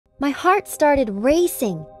My heart started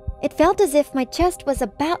racing. It felt as if my chest was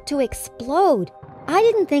about to explode. I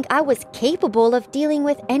didn't think I was capable of dealing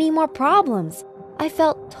with any more problems. I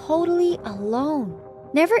felt totally alone.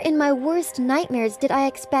 Never in my worst nightmares did I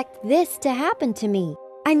expect this to happen to me.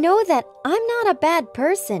 I know that I'm not a bad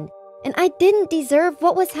person, and I didn't deserve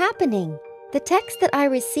what was happening. The text that I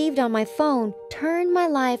received on my phone turned my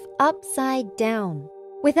life upside down.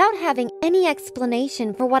 Without having any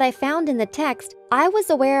explanation for what I found in the text, I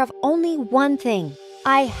was aware of only one thing.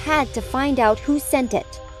 I had to find out who sent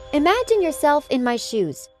it. Imagine yourself in my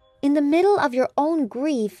shoes. In the middle of your own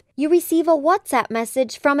grief, you receive a WhatsApp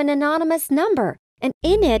message from an anonymous number, and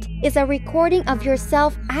in it is a recording of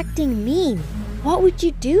yourself acting mean. What would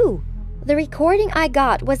you do? The recording I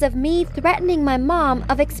got was of me threatening my mom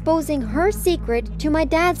of exposing her secret to my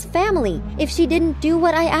dad's family if she didn't do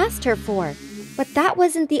what I asked her for. But that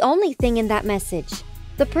wasn't the only thing in that message.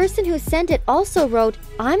 The person who sent it also wrote,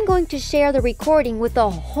 "I'm going to share the recording with the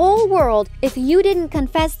whole world if you didn't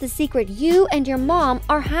confess the secret you and your mom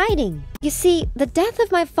are hiding." You see, the death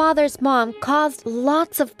of my father's mom caused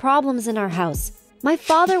lots of problems in our house. My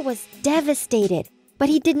father was devastated, but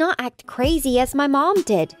he did not act crazy as my mom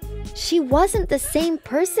did. She wasn't the same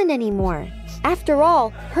person anymore. After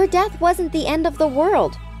all, her death wasn't the end of the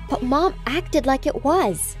world, but mom acted like it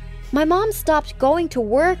was. My mom stopped going to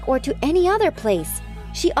work or to any other place.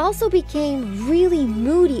 She also became really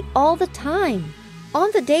moody all the time. On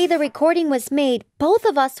the day the recording was made, both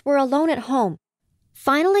of us were alone at home.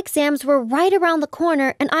 Final exams were right around the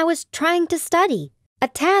corner and I was trying to study, a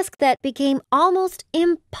task that became almost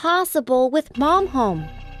impossible with mom home.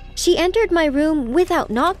 She entered my room without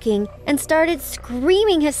knocking and started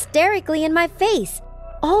screaming hysterically in my face,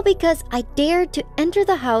 all because I dared to enter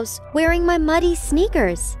the house wearing my muddy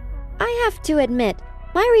sneakers. I have to admit,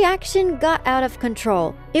 my reaction got out of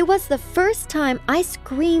control. It was the first time I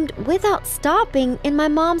screamed without stopping in my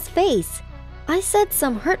mom's face. I said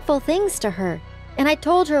some hurtful things to her, and I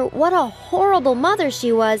told her what a horrible mother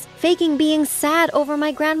she was, faking being sad over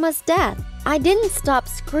my grandma's death. I didn't stop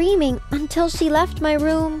screaming until she left my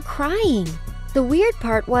room crying. The weird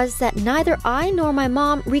part was that neither I nor my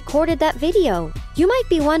mom recorded that video. You might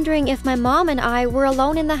be wondering if my mom and I were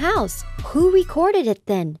alone in the house. Who recorded it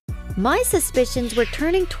then? My suspicions were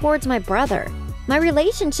turning towards my brother. My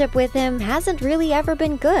relationship with him hasn't really ever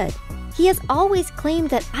been good. He has always claimed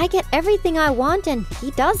that I get everything I want and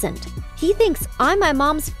he doesn't. He thinks I'm my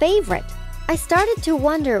mom's favorite. I started to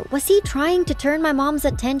wonder, was he trying to turn my mom's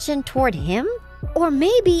attention toward him? Or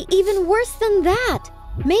maybe even worse than that.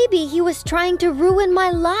 Maybe he was trying to ruin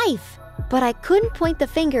my life. But I couldn't point the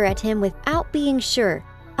finger at him without being sure.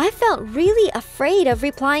 I felt really afraid of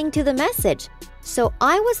replying to the message. So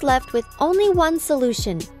I was left with only one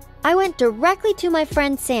solution. I went directly to my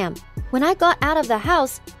friend Sam. When I got out of the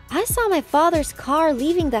house, I saw my father's car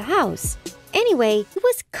leaving the house. Anyway, he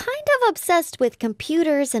was kind of obsessed with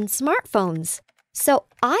computers and smartphones. So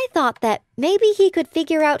I thought that maybe he could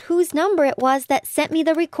figure out whose number it was that sent me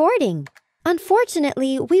the recording.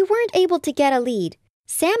 Unfortunately, we weren't able to get a lead.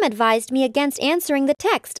 Sam advised me against answering the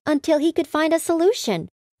text until he could find a solution.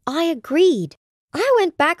 I agreed. I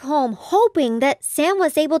went back home hoping that Sam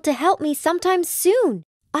was able to help me sometime soon.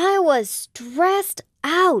 I was stressed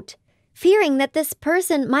out, fearing that this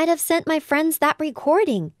person might have sent my friends that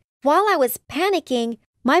recording. While I was panicking,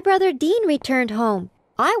 my brother Dean returned home.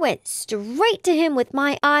 I went straight to him with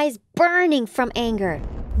my eyes burning from anger.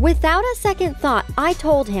 Without a second thought, I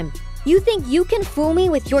told him, "You think you can fool me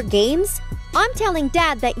with your games? I'm telling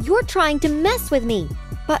Dad that you're trying to mess with me."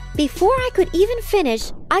 But before I could even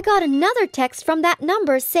finish, I got another text from that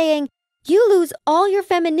number saying, "You lose all your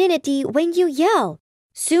femininity when you yell.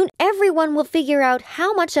 Soon everyone will figure out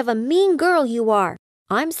how much of a mean girl you are.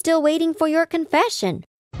 I'm still waiting for your confession."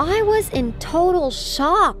 I was in total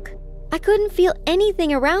shock. I couldn't feel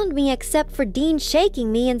anything around me except for Dean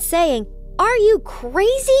shaking me and saying, "Are you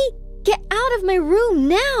crazy? Get out of my room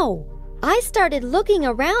now!" I started looking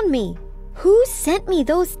around me. Who sent me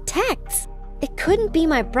those texts? It couldn't be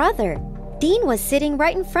my brother. Dean was sitting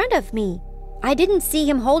right in front of me. I didn't see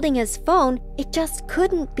him holding his phone. It just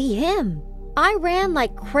couldn't be him. I ran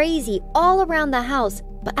like crazy all around the house,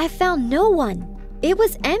 but I found no one. It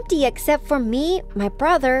was empty except for me, my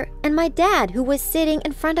brother, and my dad, who was sitting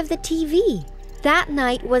in front of the TV. That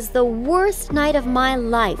night was the worst night of my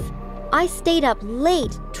life. I stayed up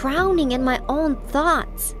late, drowning in my own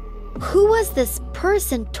thoughts. Who was this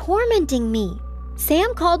person tormenting me?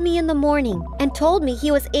 Sam called me in the morning and told me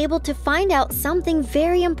he was able to find out something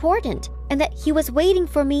very important and that he was waiting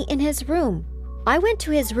for me in his room. I went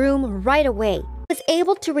to his room right away. was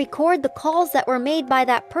able to record the calls that were made by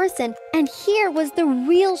that person, and here was the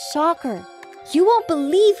real shocker. You won't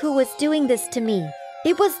believe who was doing this to me.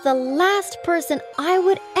 It was the last person I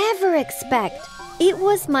would ever expect. It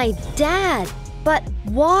was my dad. But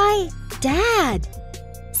why Dad?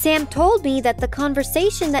 Sam told me that the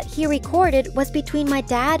conversation that he recorded was between my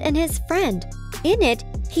dad and his friend. In it,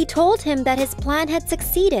 he told him that his plan had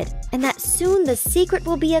succeeded and that soon the secret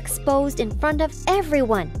will be exposed in front of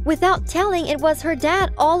everyone without telling it was her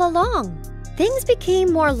dad all along. Things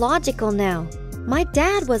became more logical now. My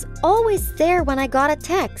dad was always there when I got a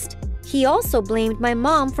text. He also blamed my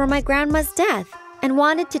mom for my grandma's death and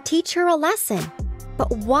wanted to teach her a lesson.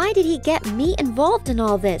 But why did he get me involved in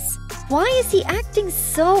all this? Why is he acting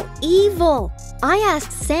so evil? I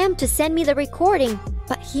asked Sam to send me the recording,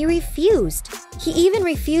 but he refused. He even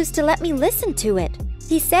refused to let me listen to it.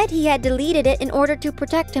 He said he had deleted it in order to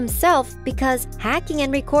protect himself because hacking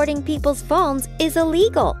and recording people's phones is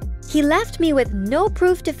illegal. He left me with no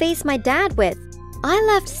proof to face my dad with. I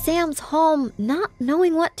left Sam's home not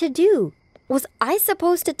knowing what to do. Was I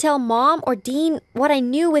supposed to tell Mom or Dean what I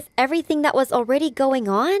knew with everything that was already going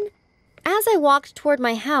on? As I walked toward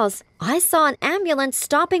my house, I saw an ambulance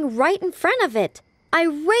stopping right in front of it. I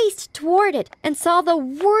raced toward it and saw the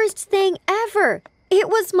worst thing ever. It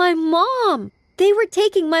was my mom. They were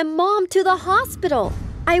taking my mom to the hospital.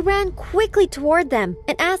 I ran quickly toward them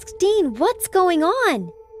and asked Dean what's going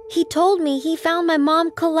on. He told me he found my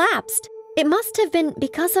mom collapsed. It must have been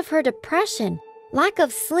because of her depression, lack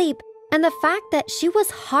of sleep, and the fact that she was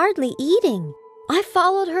hardly eating. I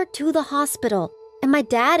followed her to the hospital, and my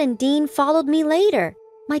dad and Dean followed me later.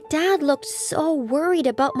 My dad looked so worried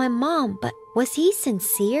about my mom, but was he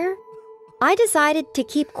sincere? I decided to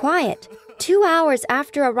keep quiet. 2 hours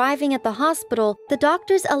after arriving at the hospital, the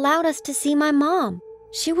doctors allowed us to see my mom.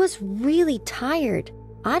 She was really tired.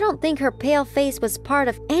 I don't think her pale face was part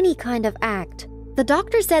of any kind of act. The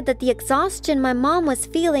doctor said that the exhaustion my mom was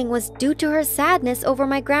feeling was due to her sadness over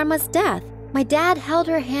my grandma's death. My dad held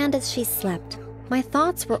her hand as she slept. My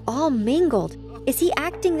thoughts were all mingled. Is he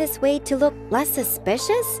acting this way to look less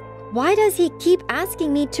suspicious? Why does he keep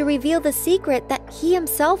asking me to reveal the secret that he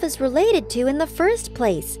himself is related to in the first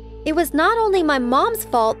place? It was not only my mom's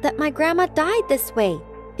fault that my grandma died this way.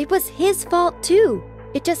 It was his fault too.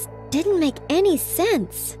 It just didn't make any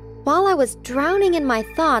sense. While I was drowning in my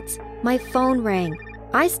thoughts, my phone rang.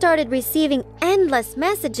 I started receiving endless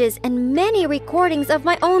messages and many recordings of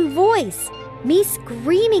my own voice. Me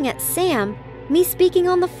screaming at Sam, me speaking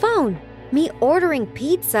on the phone, me ordering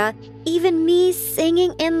pizza, even me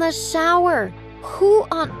singing in the shower. Who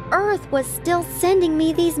on earth was still sending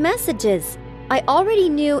me these messages? I already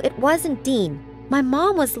knew it wasn't Dean. My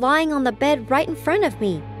mom was lying on the bed right in front of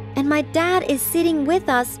me, and my dad is sitting with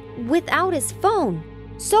us without his phone.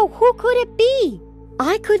 So who could it be?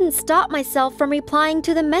 I couldn't stop myself from replying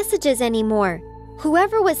to the messages anymore.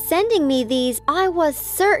 Whoever was sending me these, I was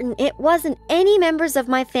certain it wasn't any members of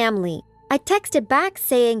my family. I texted back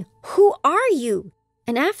saying, "Who are you?"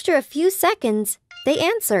 And after a few seconds, they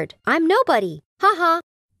answered, "I'm nobody. Haha."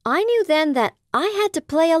 I knew then that I had to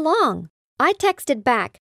play along. I texted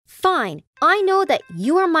back, "Fine, I know that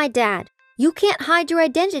you are my dad. You can't hide your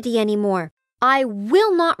identity anymore. I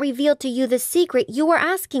will not reveal to you the secret you were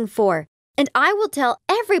asking for. And I will tell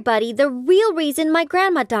everybody the real reason my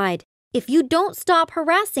grandma died. If you don't stop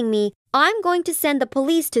harassing me, I'm going to send the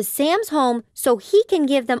police to Sam's home so he can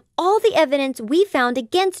give them all the evidence we found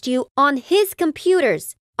against you on his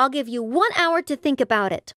computers. I'll give you 1 hour to think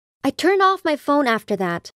about it." I turned off my phone after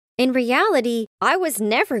that. In reality, I was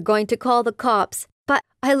never going to call the cops, but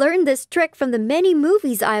I learned this trick from the many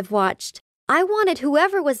movies I've watched. I wanted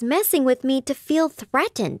whoever was messing with me to feel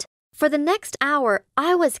threatened. For the next hour,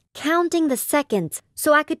 I was counting the seconds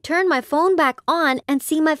so I could turn my phone back on and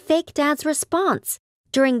see my fake dad's response.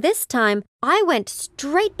 During this time, I went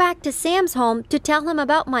straight back to Sam's home to tell him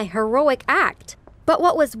about my heroic act. But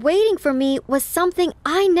what was waiting for me was something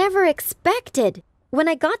I never expected. When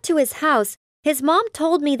I got to his house, his mom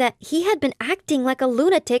told me that he had been acting like a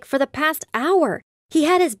lunatic for the past hour. He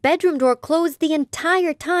had his bedroom door closed the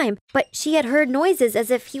entire time, but she had heard noises as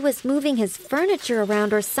if he was moving his furniture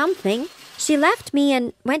around or something. She left me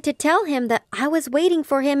and went to tell him that I was waiting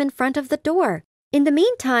for him in front of the door. In the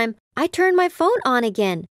meantime, I turned my phone on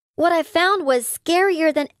again. What I found was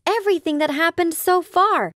scarier than everything that happened so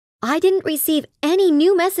far. I didn't receive any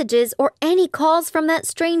new messages or any calls from that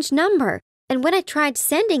strange number. And when I tried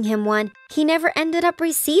sending him one, he never ended up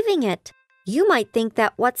receiving it. You might think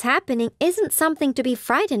that what's happening isn't something to be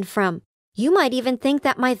frightened from. You might even think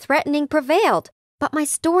that my threatening prevailed. But my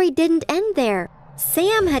story didn't end there.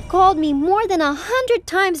 Sam had called me more than 100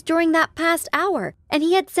 times during that past hour, and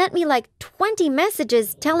he had sent me like 20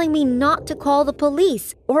 messages telling me not to call the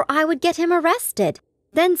police or I would get him arrested.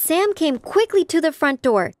 Then Sam came quickly to the front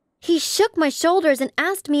door. He shook my shoulders and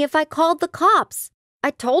asked me if I called the cops.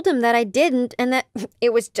 I told him that I didn't and that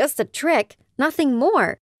it was just a trick, nothing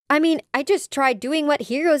more. I mean, I just tried doing what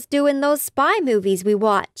heroes do in those spy movies we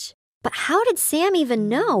watch. But how did Sam even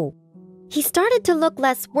know? He started to look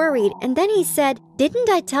less worried, and then he said, "Didn't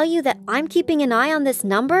I tell you that I'm keeping an eye on this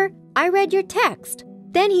number? I read your text."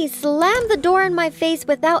 Then he slammed the door in my face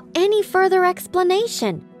without any further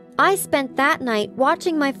explanation. I spent that night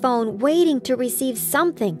watching my phone, waiting to receive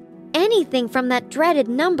something, anything from that dreaded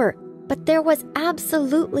number, but there was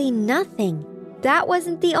absolutely nothing. That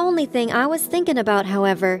wasn't the only thing I was thinking about,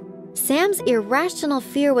 however. Sam's irrational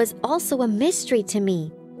fear was also a mystery to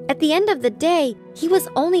me. At the end of the day, he was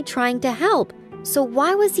only trying to help, so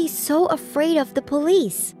why was he so afraid of the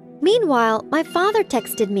police? Meanwhile, my father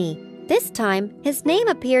texted me. This time, his name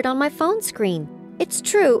appeared on my phone screen. It's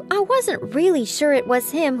true, I wasn't really sure it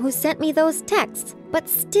was him who sent me those texts, but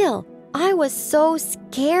still, I was so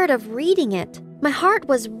scared of reading it. My heart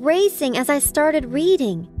was racing as I started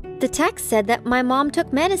reading. The text said that my mom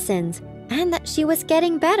took medicines and that she was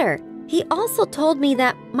getting better. He also told me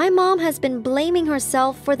that my mom has been blaming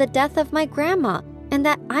herself for the death of my grandma and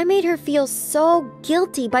that I made her feel so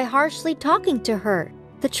guilty by harshly talking to her.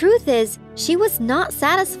 The truth is, she was not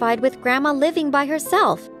satisfied with grandma living by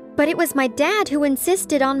herself, but it was my dad who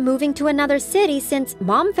insisted on moving to another city since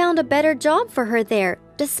mom found a better job for her there,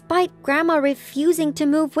 despite grandma refusing to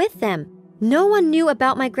move with them. No one knew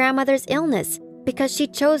about my grandmother's illness because she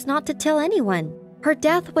chose not to tell anyone. Her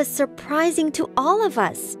death was surprising to all of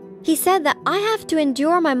us. He said that I have to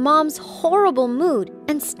endure my mom's horrible mood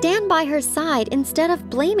and stand by her side instead of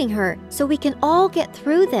blaming her so we can all get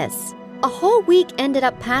through this. A whole week ended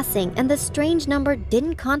up passing and the strange number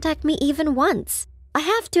didn't contact me even once. I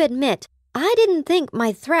have to admit, I didn't think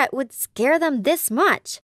my threat would scare them this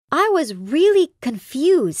much. I was really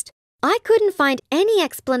confused. I couldn't find any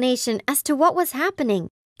explanation as to what was happening.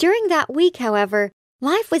 During that week, however,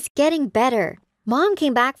 life was getting better. Mom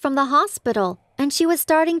came back from the hospital, and she was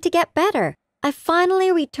starting to get better. I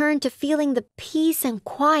finally returned to feeling the peace and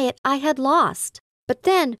quiet I had lost. But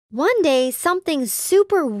then, one day, something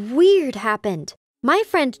super weird happened. My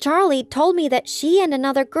friend Charlie told me that she and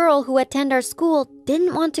another girl who attend our school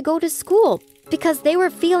didn't want to go to school because they were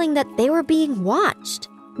feeling that they were being watched.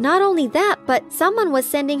 Not only that, but someone was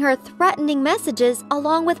sending her threatening messages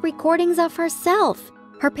along with recordings of herself.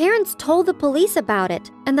 Her parents told the police about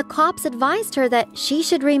it, and the cops advised her that she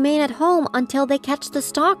should remain at home until they catch the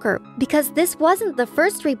stalker, because this wasn't the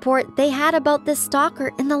first report they had about this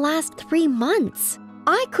stalker in the last 3 months.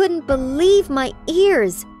 I couldn't believe my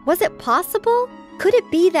ears. Was it possible? Could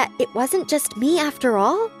it be that it wasn't just me after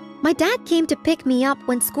all? My dad came to pick me up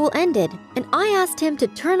when school ended, and I asked him to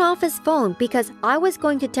turn off his phone because I was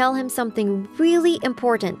going to tell him something really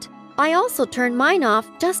important. I also turned mine off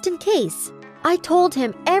just in case. I told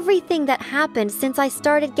him everything that happened since I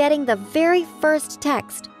started getting the very first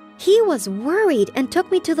text. He was worried and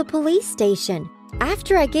took me to the police station.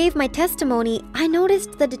 After I gave my testimony, I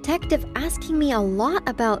noticed the detective asking me a lot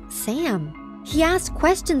about Sam. He asked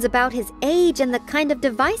questions about his age and the kind of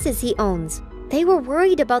devices he owns. They were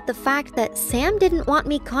worried about the fact that Sam didn't want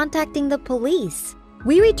me contacting the police.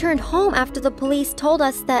 We returned home after the police told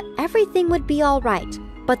us that everything would be all right.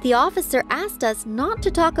 But the officer asked us not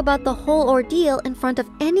to talk about the whole ordeal in front of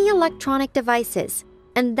any electronic devices.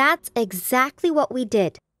 And that's exactly what we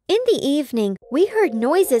did. In the evening, we heard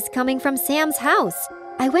noises coming from Sam's house.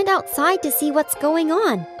 I went outside to see what's going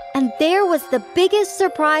on. And there was the biggest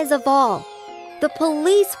surprise of all. The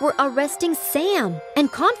police were arresting Sam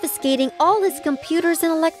and confiscating all his computers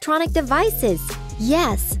and electronic devices.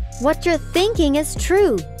 Yes, what you're thinking is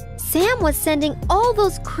true. Sam was sending all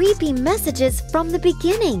those creepy messages from the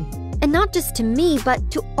beginning. And not just to me, but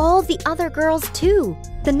to all the other girls too.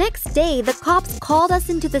 The next day, the cops called us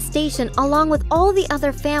into the station along with all the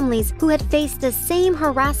other families who had faced the same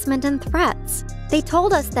harassment and threats. They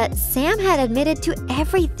told us that Sam had admitted to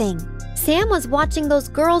everything. Sam was watching those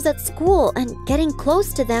girls at school and getting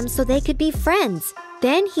close to them so they could be friends.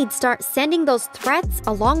 Then he'd start sending those threats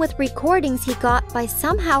along with recordings he got by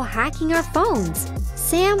somehow hacking our phones.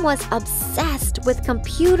 Sam was obsessed with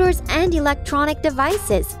computers and electronic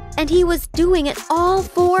devices, and he was doing it all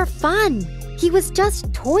for fun. He was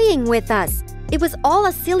just toying with us. It was all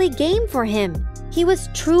a silly game for him. He was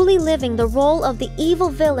truly living the role of the evil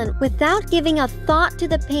villain without giving a thought to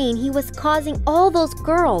the pain he was causing all those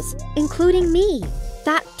girls, including me.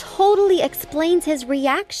 That totally explains his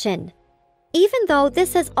reaction. Even though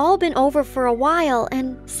this has all been over for a while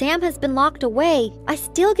and Sam has been locked away, I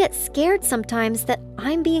still get scared sometimes that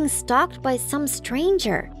I'm being stalked by some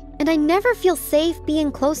stranger, and I never feel safe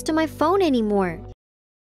being close to my phone anymore.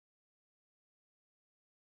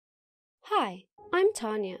 Hi, I'm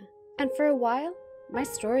Tanya, and for a while, my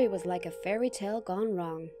story was like a fairy tale gone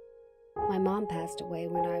wrong. My mom passed away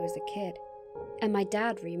when I was a kid, and my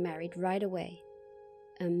dad remarried right away.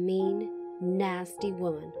 A mean, nasty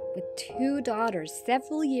woman with 2 daughters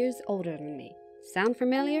several years older than me. Sound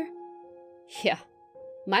familiar? Yeah,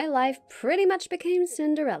 my life pretty much became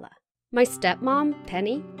Cinderella. My stepmom,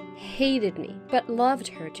 Penny, hated me but loved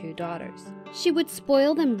her 2 daughters. She would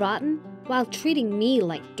spoil them rotten while treating me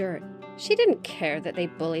like dirt. She didn't care that they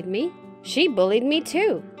bullied me. She bullied me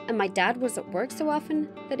too, and my dad was at work so often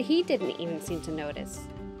that he didn't even seem to notice.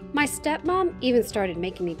 My stepmom even started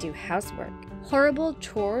making me do housework. Horrible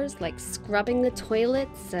chores like scrubbing the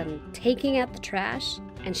toilets and taking out the trash,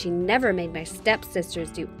 and she never made my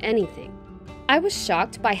stepsisters do anything. I was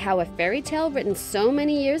shocked by how a fairy tale written so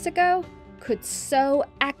many years ago could so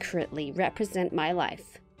accurately represent my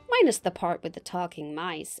life, minus the part with the talking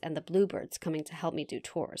mice and the bluebirds coming to help me do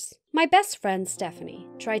chores. My best friend Stephanie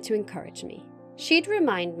tried to encourage me. She'd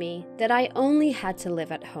remind me that I only had to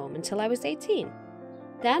live at home until I was 18.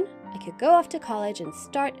 Then I could go off to college and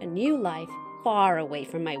start a new life far away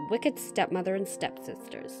from my wicked stepmother and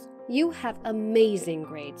stepsisters. You have amazing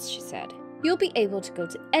grades, she said. You'll be able to go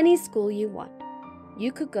to any school you want.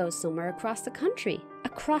 You could go somewhere across the country,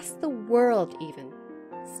 across the world even.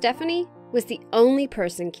 Stephanie was the only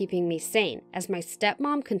person keeping me sane as my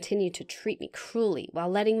stepmom continued to treat me cruelly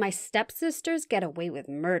while letting my stepsisters get away with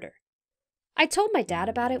murder. I told my dad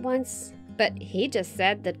about it once, but he just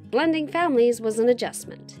said that blending families was an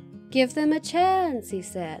adjustment. Give them a chance, he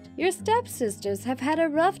said. Your stepsisters have had a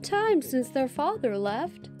rough time since their father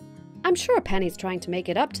left. I'm sure Penny's trying to make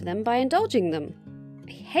it up to them by indulging them.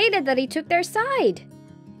 I hated that he took their side.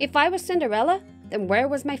 If I was Cinderella, then where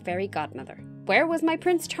was my fairy godmother? Where was my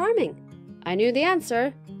Prince Charming? I knew the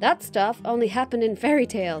answer. That stuff only happened in fairy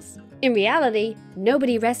tales. In reality,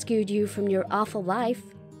 nobody rescued you from your awful life.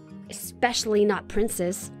 Especially not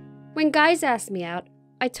princes. When guys asked me out,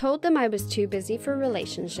 I told them I was too busy for a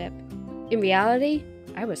relationship. In reality,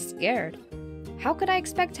 I was scared. How could I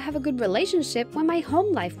expect to have a good relationship when my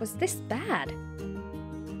home life was this bad?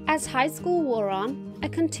 As high school wore on, I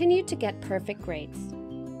continued to get perfect grades.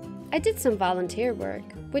 I did some volunteer work,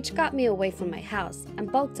 which got me away from my house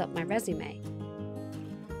and bulked up my resume.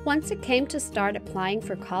 Once it came to start applying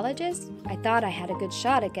for colleges, I thought I had a good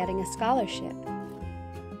shot at getting a scholarship.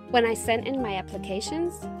 When I sent in my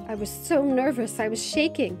applications, I was so nervous I was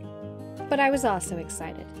shaking, but I was also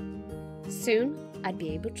excited. Soon, I'd be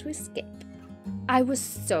able to escape. I was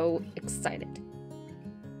so excited.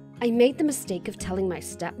 I made the mistake of telling my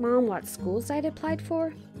stepmom what schools I'd applied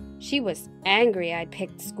for. She was angry I'd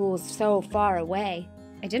picked schools so far away.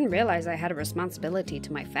 I didn't realize I had a responsibility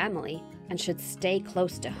to my family and should stay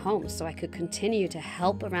close to home so I could continue to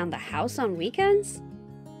help around the house on weekends.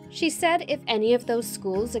 She said if any of those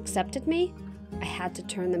schools accepted me, I had to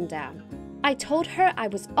turn them down. I told her I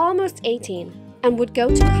was almost 18 and would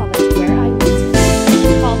go to college where I wanted.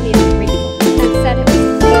 She called me ungrateful and said it was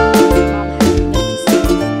good my mom hadn't lived to see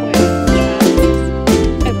me spoiled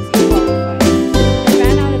childhood. I was horrified. I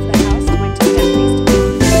ran out of the house and went to Stephanie's to pick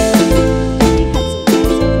me up. Stephanie had some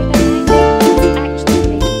friends over that night, which actually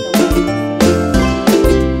made me feel better.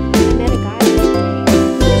 I met a guy one day who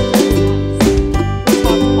was really nice. We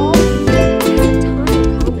talked all evening and had a ton in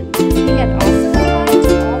common. He had also applied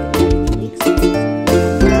to all the Ivy League schools.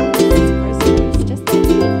 Brown was his first choice, just like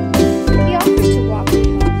me. He offered to walk me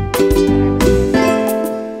home, but I was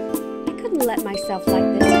nervous. I couldn't let myself like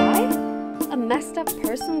this guy. A messed up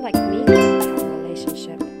person like me couldn't have a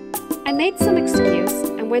relationship. I made some excuse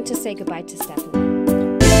and went to say goodbye to Stephanie.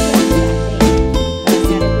 She asked that day, but I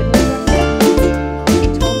said it wouldn't work out. She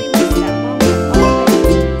told me my stepmom had already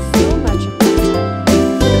ruined so much of my life.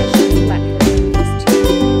 I shouldn't let her ruin this too.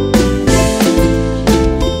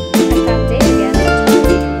 At that day again, she told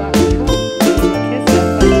me to walk me home. I kissed her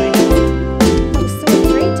by my home. I was so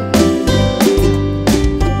afraid to hug him.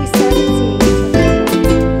 But we started seeing each other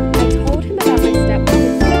more. I told him about my stepmom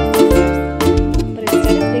and stepsisters, but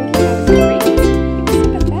instead of thinking I was crazy, he was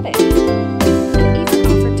sympathetic. And even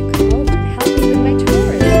offered to come over and help me with my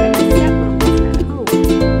chores when my stepmom wasn't at home.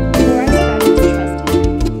 The more I started to trust him,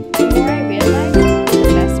 the more I realized the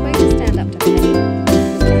best way to stand up to Penny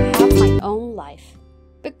was to have my own life.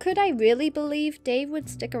 But could I really believe Dave would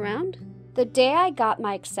stick around? The day I got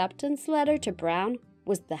my acceptance letter to Brown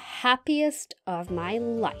was the happiest of my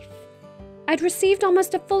life. I'd received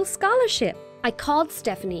almost a full scholarship. I called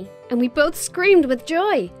Stephanie, and we both screamed with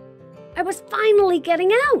joy. I was finally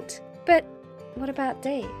getting out! But what about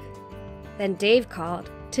Dave? Then Dave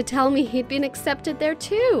called to tell me he'd been accepted there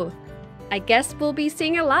too. I guess we'll be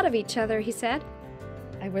seeing a lot of each other, he said.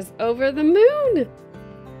 I was over the moon.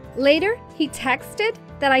 Later, he texted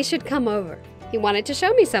that I should come over. He wanted to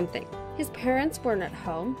show me something. His parents weren't at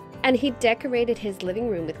home, and he decorated his living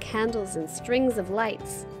room with candles and strings of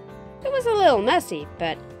lights. It was a little messy,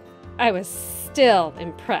 but I was still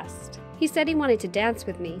impressed. He said he wanted to dance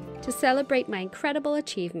with me to celebrate my incredible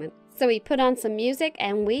achievement. So he put on some music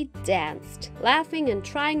and we danced, laughing and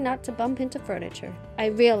trying not to bump into furniture. I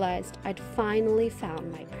realized I'd finally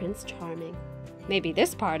found my Prince Charming. Maybe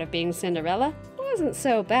this part of being Cinderella wasn't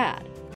so bad.